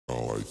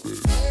like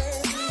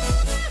that.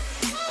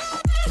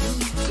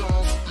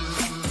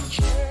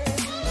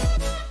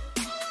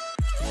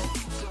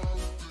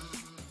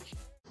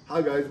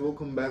 Hi guys,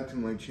 welcome back to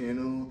my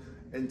channel,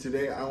 and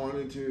today I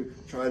wanted to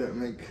try to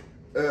make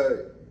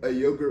a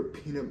yogurt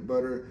peanut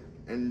butter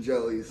and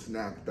jelly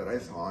snack that I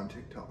saw on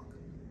TikTok.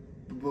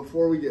 But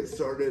before we get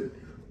started,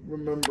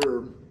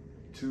 remember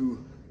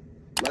to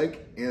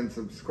like and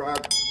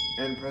subscribe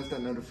and press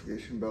that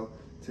notification bell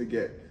to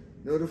get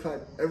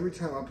notified every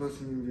time I post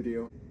a new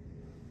video.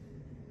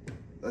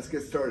 Let's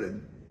get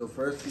started. So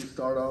first we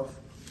start off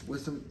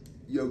with some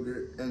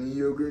yogurt. Any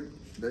yogurt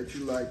that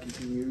you like you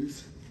can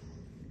use.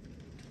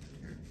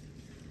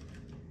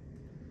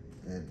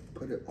 And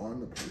put it on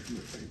the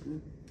parchment paper.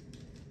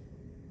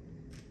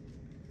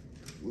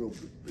 A little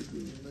bit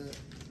bigger than that.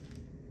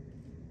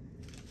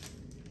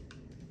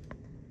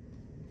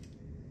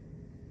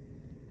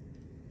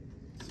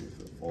 See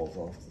if it falls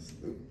off the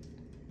spoon.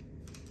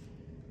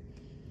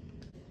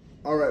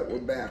 Alright, we're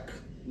back.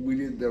 We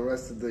did the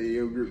rest of the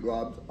yogurt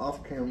globs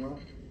off camera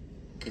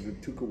because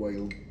it took a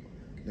while.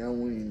 Now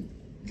we need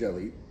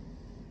jelly.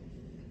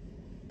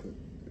 Put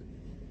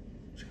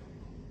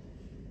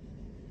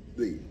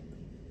the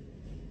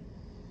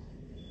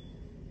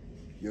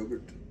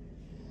yogurt.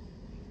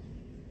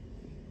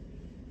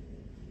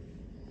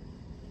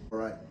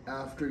 Alright,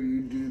 after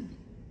you do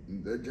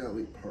the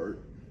jelly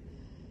part,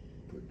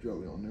 put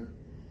jelly on there,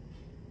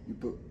 you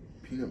put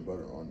peanut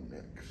butter on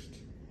next.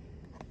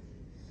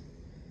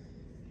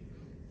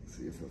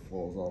 See if it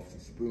falls off the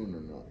spoon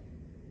or not.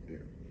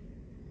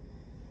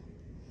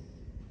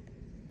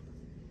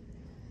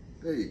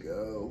 There you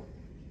go.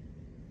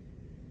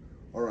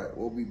 Alright,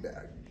 we'll be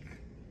back.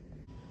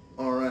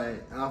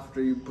 Alright,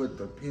 after you put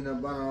the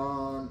peanut butter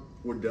on,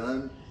 we're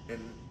done. And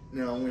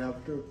now we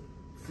have to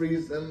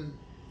freeze them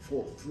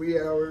for 3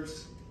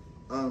 hours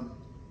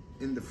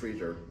in the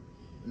freezer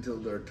until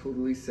they're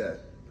totally set.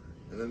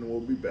 And then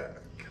we'll be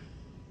back.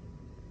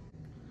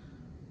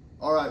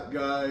 Alright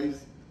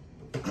guys,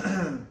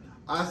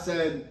 I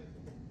said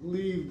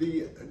leave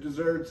the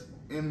desserts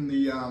in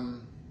the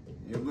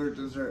yogurt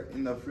dessert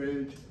in the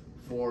fridge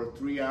for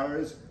 3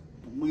 hours.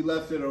 We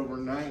left it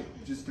overnight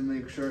just to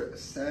make sure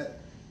it's set.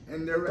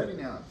 And they're ready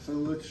now, so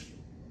let's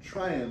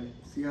try them,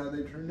 see how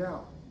they turned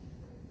out.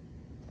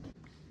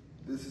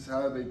 This is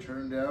how they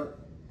turned out.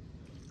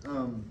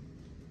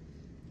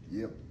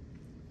 Yep.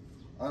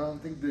 I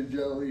don't think the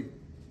jelly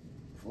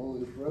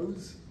fully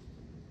froze,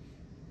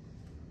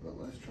 but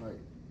let's try it.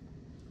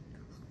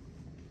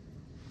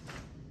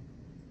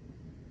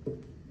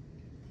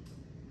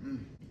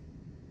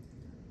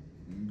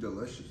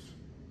 Delicious.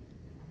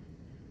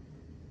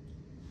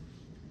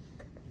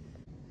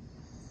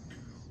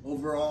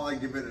 Overall, I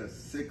give it a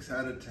 6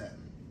 out of 10.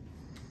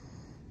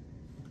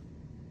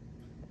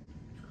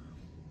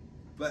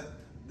 But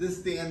this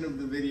is the end of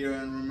the video,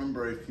 and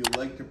remember, if you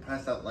like to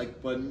press that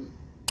like button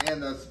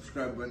and that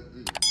subscribe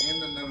button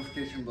and the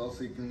notification bell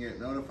so you can get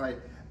notified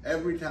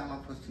every time I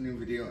post a new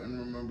video. And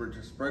remember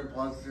to spread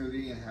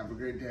positivity and have a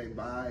great day.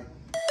 Bye.